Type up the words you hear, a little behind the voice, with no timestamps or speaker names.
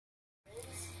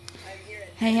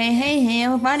Hey,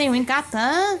 everybody, we got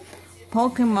the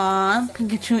Pokemon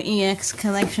Pikachu EX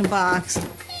collection box.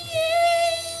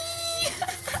 Yay!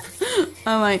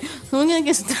 Alright, so we're gonna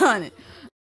get started.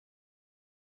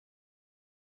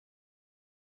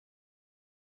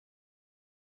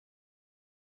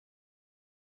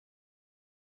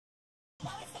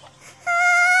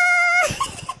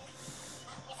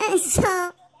 It's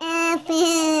so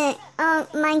epic. Oh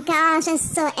my gosh, it's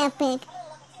so epic.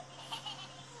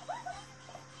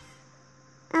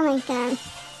 Oh my god.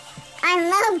 I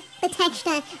love the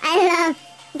texture. I love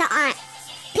the art.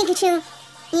 Pikachu,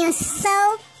 you're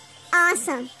so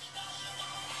awesome.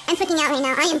 I'm freaking out right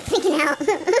now. I am freaking out. It's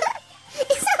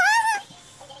so awesome.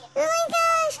 Oh my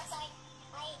gosh.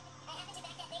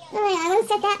 Alright, I will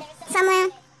set that somewhere.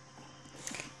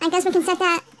 I guess we can set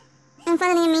that in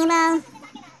front of the amiibo.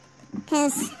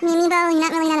 Because the amiibo, you're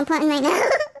not really that important right now.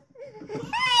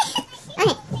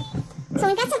 Okay, so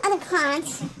we got some other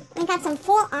cards. We got some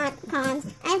full art cards.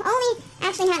 I've only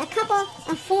actually had a couple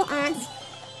of full arts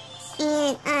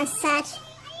and such.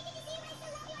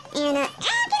 And get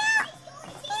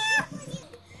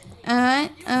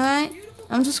out! Alright.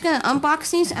 I'm just gonna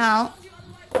unbox these out.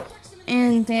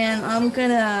 And then I'm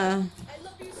gonna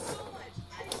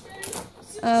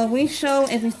we show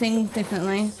everything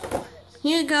differently.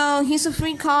 Here you go. Here's a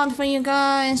free card for you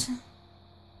guys.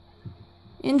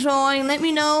 Enjoy. Let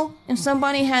me know if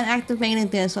somebody had activated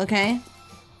this, okay?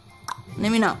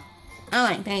 Let me know.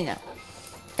 Alright, there you go.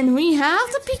 And we have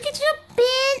the Pikachu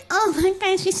bin. Oh my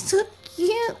gosh, she's so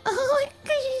cute. Oh my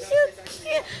gosh, she's so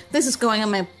cute. This is going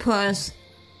in my purse.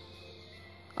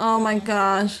 Oh my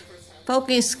gosh.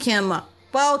 Focus, camera.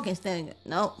 Focus. There you go.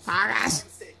 No, focus.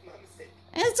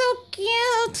 It's so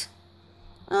cute.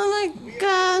 Oh my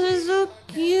gosh, it's so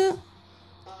cute.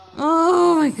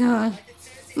 Oh my god.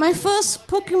 My first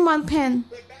Pokemon pen.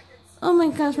 Oh my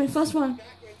gosh, my first one.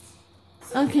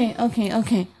 Okay.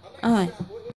 Alright.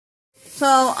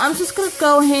 So, I'm just gonna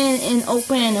go ahead and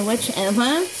open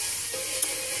whichever.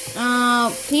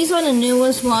 These are the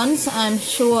newest ones, I'm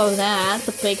sure of that.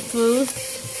 The breakthroughs.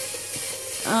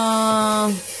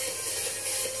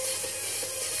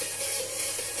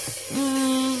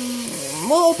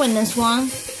 We'll open this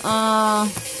one.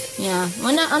 Yeah.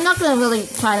 I'm not gonna really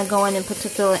try to go in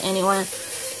particular anyway.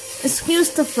 Excuse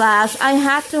the flash. I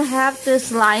had to have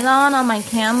this light on my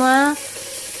camera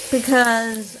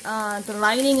because the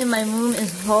lighting in my room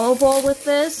is horrible with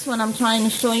this when I'm trying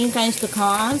to show you guys the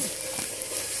cards.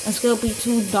 It's gonna be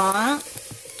too dark.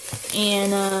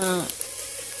 And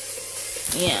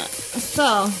yeah.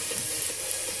 So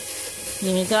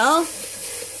here we go.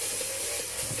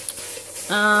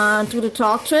 Do the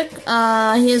talk trick.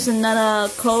 Here's another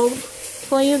code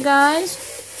for you guys.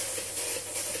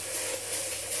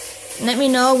 Let me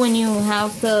know when you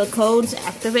have the codes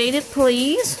activated,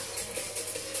 please.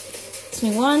 Let's see,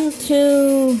 1,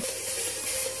 2.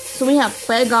 So we have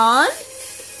Begon,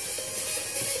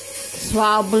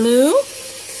 Swablu,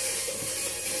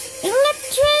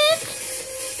 Electric,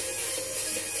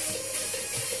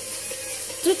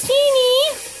 Dratini,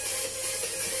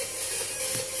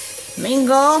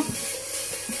 Mingo,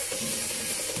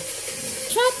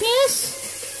 Trapius,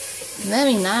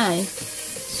 very nice,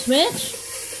 Switch,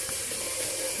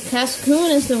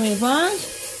 Cascoon is the reverse.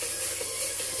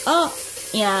 Oh,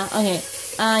 yeah, okay.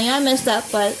 Yeah, I messed up,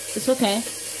 but it's okay.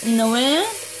 Nowhere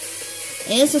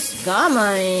is a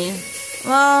Skarmory.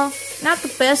 Well, not the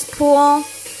best pull.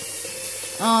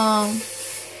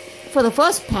 For the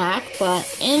first pack, but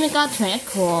and we got track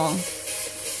cool.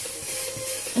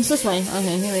 It's this way.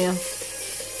 Okay, here we go.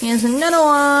 Here's another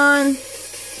one.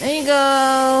 There you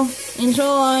go.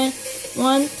 Enjoy.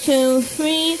 1, 2,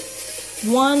 3.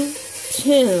 1,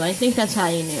 2. I think that's how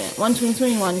you do it. 1, 2,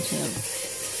 3, 1, 2.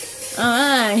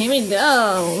 Alright, here we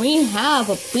go. We have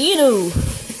a Beetle.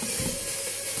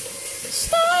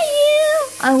 Style!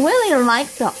 I really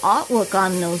like the artwork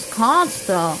on those cards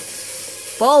though.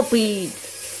 Bulby.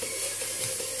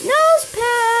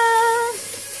 Nosepad.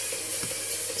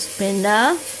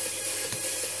 Spinda.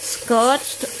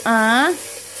 Scorched.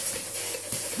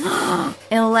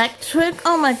 Electric.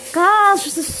 Oh my gosh,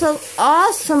 this is so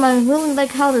awesome. I really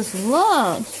like how this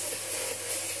looks.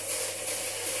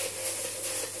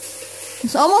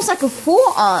 It's almost like a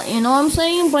full art, you know what I'm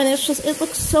saying? But it's just, it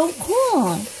looks so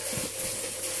cool.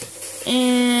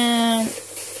 And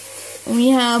we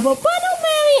have a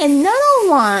Butterberry, another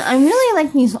one. I really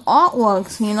like these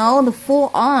artworks, you know, the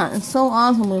full art. It's so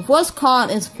awesome. The first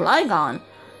card is Flygon.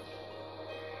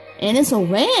 And it's a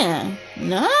rare.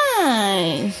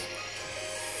 Nice.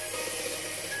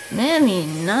 Very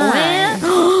nice.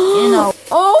 You know.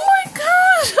 Oh my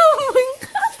gosh! Oh my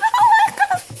gosh! Oh my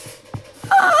gosh!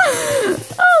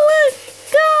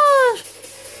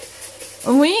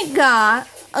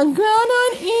 a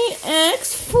Groudon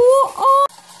EX full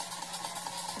art.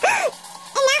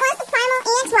 And that was the Primal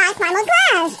EXY Primal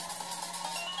Grass.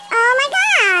 Oh my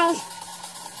gosh.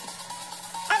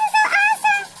 That is so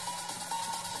awesome.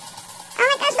 Oh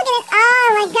my gosh, look at it. Oh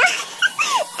my gosh.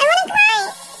 I want to cry.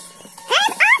 That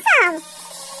is awesome.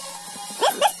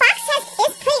 This box set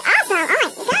is pretty awesome. Oh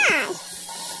my gosh.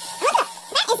 Look at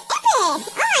that is epic. Oh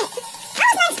my, I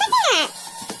was not expecting that.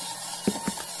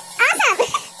 Awesome.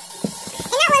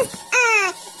 And that was,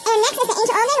 and next is the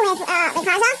Ancient Omen with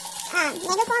Rayquaza.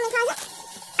 Mega Form Rayquaza.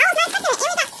 I was not expecting it. And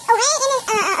we got a red in it,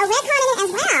 a red card in it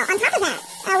as well, on top of that.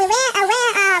 We ran a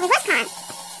rare reverse card.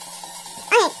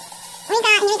 Okay. Here we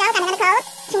go, got another code.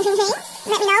 Ching, ching, ching.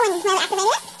 Let me know when you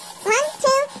activate it. 1,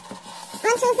 2,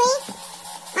 1, 2, 3.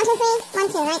 1, 2, 3,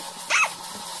 1, 2, right?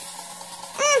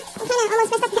 I'm kind of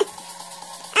almost messed up here.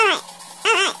 Alright.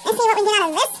 Let's see what we get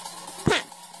out of this pack.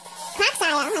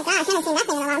 Quagsire. Oh my gosh, I haven't seen that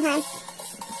thing in a long time.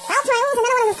 Beltron is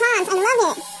another one of those cards. I love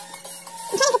it.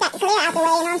 I'm trying to get that glare out the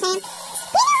way, you know what I'm saying?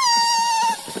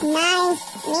 Spinnery! Nice.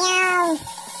 Meow.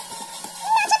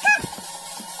 Magic Cup!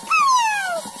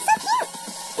 Oh, so cute.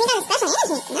 We got a special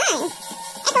energy. Nice.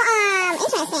 Echo Arm.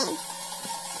 Interesting.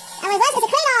 A reverse is a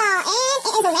cradle, and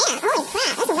it is a rare. Holy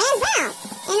crap, that's a rare as well.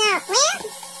 And rare?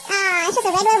 It's just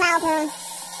a regular Rowpoon.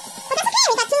 But that's okay,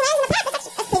 we got 2 rares in the pack. That's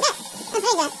pretty good. That's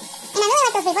very good. And I really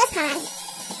like those reverse cards.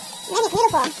 Very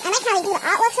beautiful. I like how they do the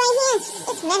artworks right here.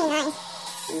 It's very nice.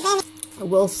 Very.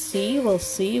 We'll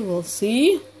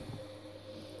see.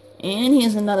 And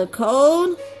here's another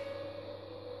code.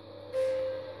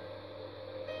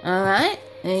 Alright,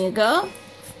 there you go.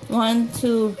 1,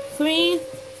 2, 3.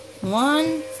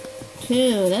 1,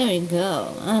 2. There we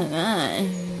go. Alright.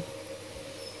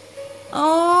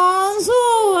 Oh,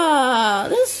 Zora!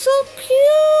 That's so cute!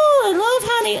 I love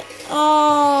how they...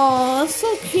 Oh, that's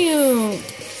so cute.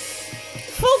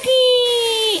 Pokey!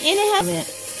 And it has it.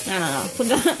 I don't know.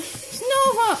 Forgot.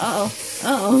 Snova!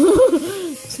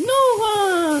 Uh-oh.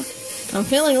 Snova! I'm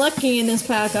feeling lucky in this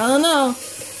pack. I don't know.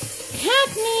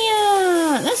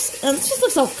 Cacnea! That just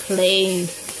looks so plain.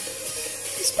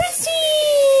 Spritzee!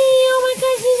 Oh my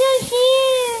gosh, he's right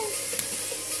here!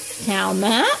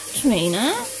 Talmat,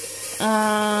 Trainer.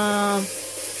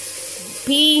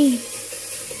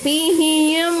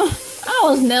 Behem. I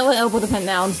was never able to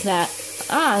pronounce that.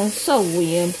 It's so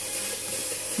weird.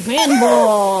 Grand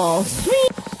Ball.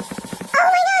 Sweet. Oh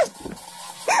my gosh!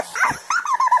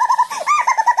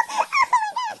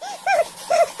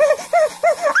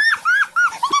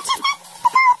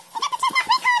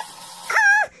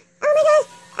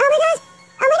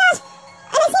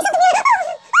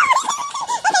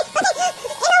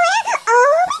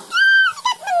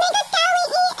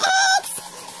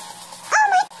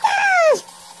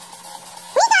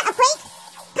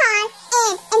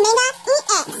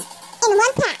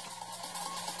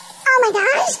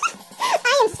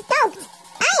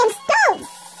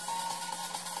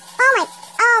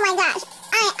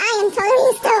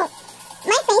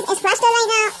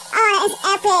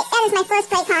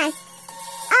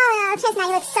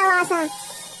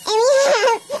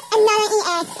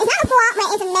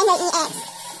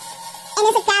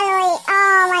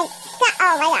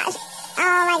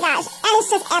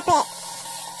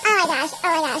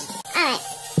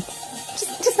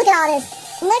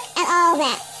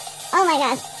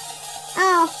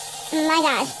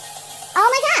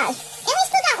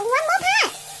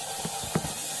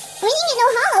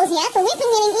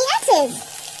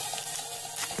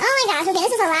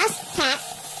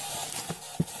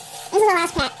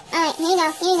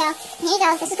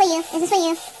 This is for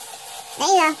you. There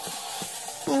you go.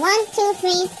 And 1, 2, 3,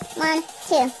 1,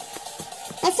 2.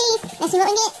 Let's see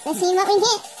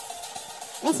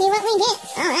what we get.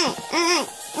 Alright.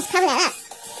 Let's cover that up.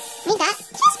 We got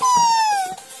Chespin!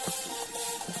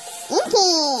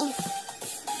 Inky!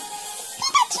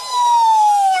 Pikachu!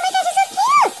 Oh my gosh, it's so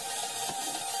cute!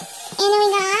 And then we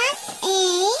got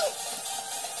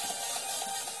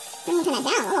let me turn that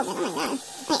down a little bit, oh my gosh.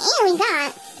 And we got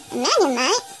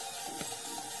Magnemite.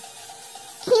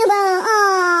 Cubo!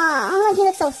 Oh, he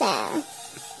looks so sad.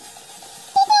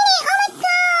 Dedenne! Oh my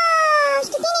gosh!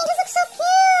 Dedenne just looks so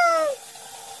cute!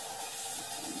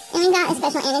 And we got a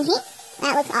special energy.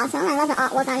 That looks awesome. I love the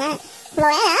artwork on that.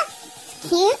 Floretta.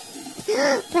 Cute.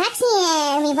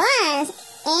 Braxian. Reverse.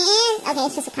 And, okay,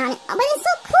 it's just a comment. Oh, but it's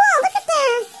so cool! Look at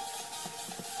that!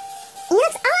 It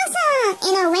looks awesome!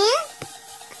 And a rare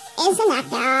is a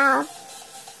knockout.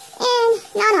 And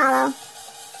non-hollow.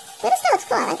 But it still looks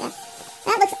cool. I like that.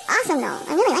 That looks awesome though.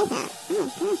 I really like that. Oh my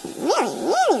gosh, I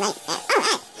really like that.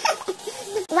 Alright.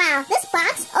 Wow, this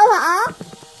box overall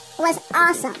was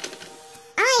awesome.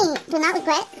 I I do not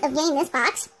regret of getting this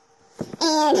box.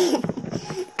 And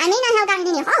I may not have gotten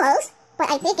any hollows, but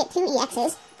I did get 2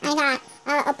 EXs. I got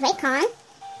a Breakon,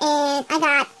 and I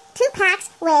got 2 packs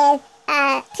with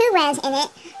 2 rares in it.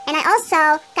 And I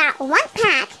also got 1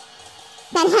 pack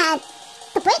that had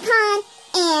the Breakon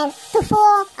and the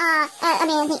full,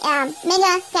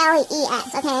 Mega Gallery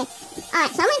EX, okay?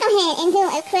 Alright, so I'm gonna go ahead and do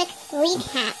a quick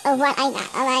recap of what I got,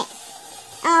 alright?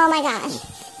 Oh my gosh.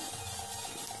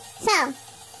 So,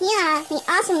 here are the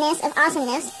awesomeness of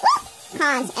awesomeness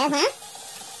cards ever.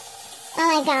 Oh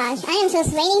my gosh, I am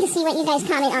just waiting to see what you guys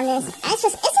comment on this. This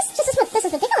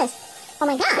is ridiculous. Oh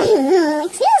my gosh,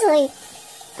 excuse me.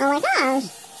 Oh my gosh.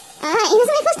 Alright, this is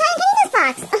my first time getting this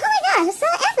box. Oh my gosh, it's so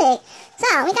epic. So,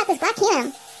 we got this Black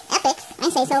Hero. Epic, I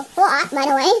say so. Full art, by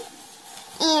the way.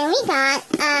 And we got,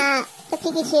 the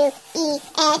Pikachu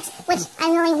EX, which I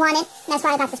really wanted. That's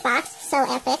why I got this box. So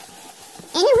epic.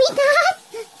 And then we got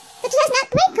the Chestnut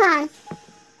Breakon.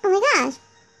 Oh my gosh.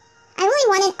 I really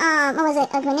wanted, what was it,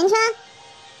 a Greninja?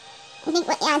 I think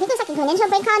it was like a Greninja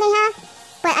Breakon they have.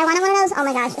 But I wanted one of those. Oh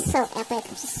my gosh, it's so epic.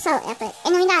 It's just so epic.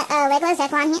 And then we got a regular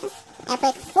Zekrom here.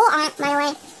 Epic. Full art, by the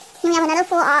way. Then we have another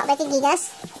full art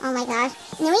Regigigas. Oh my gosh.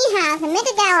 And then we have the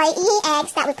Mega Gallery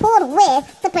EX that we pulled with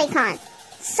the Breakon.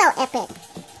 So epic.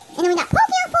 And then we got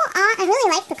Pokemon full art. I really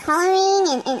like the coloring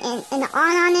and the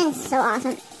art on it. It's so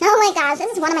awesome. Oh my gosh,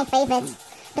 this is one of my favorites.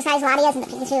 Besides Latias and the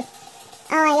Pikachu.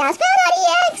 Oh my gosh, Groudon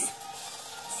EX!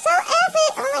 So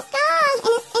epic! Oh my gosh!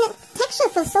 And the texture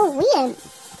feels so weird.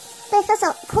 But it feels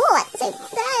so cool at the same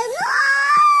time.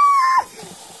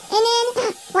 And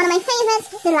then, one of my favorites,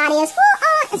 the Latias full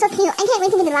art. It's so cute. I can't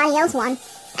wait to get the Latios one.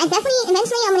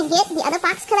 Eventually I'm going to get the other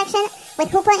box collection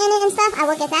with Hooper in it and stuff. I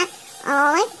will get that.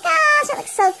 Oh my gosh, it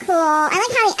looks so cool. I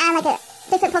like how they add like a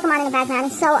different Pokemon in the background.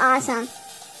 It's so awesome.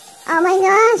 Oh my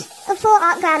gosh, a full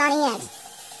art Groudon EX.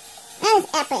 That is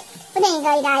epic. But there you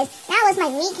go, you guys. That was my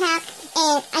recap,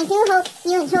 and I do hope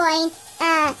you enjoyed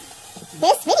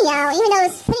this video, even though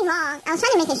it's pretty long. I was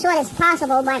trying to make it short as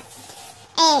possible, but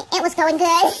hey, it was going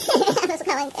good. It was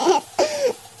going good.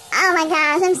 Oh my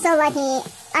gosh, I'm so lucky.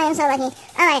 I am so lucky.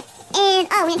 Alright, and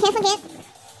we can't forget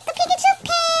the Pikachu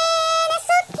pin. That's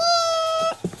so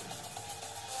cute.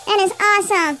 That is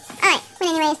awesome. Alright, but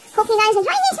anyways, hope you guys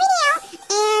enjoyed this video,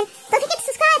 and don't forget to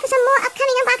subscribe for some more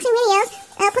upcoming unboxing videos,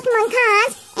 Pokemon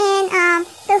cards, and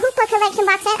the Hooper collection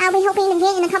box set I'll be hoping to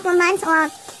get in a couple of months,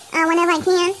 or whenever I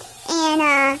can. And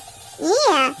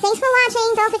yeah, thanks for watching.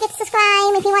 Don't forget to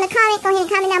subscribe. If you want to comment, go ahead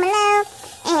and comment down below.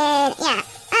 And yeah,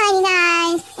 alright you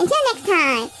guys, until next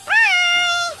time.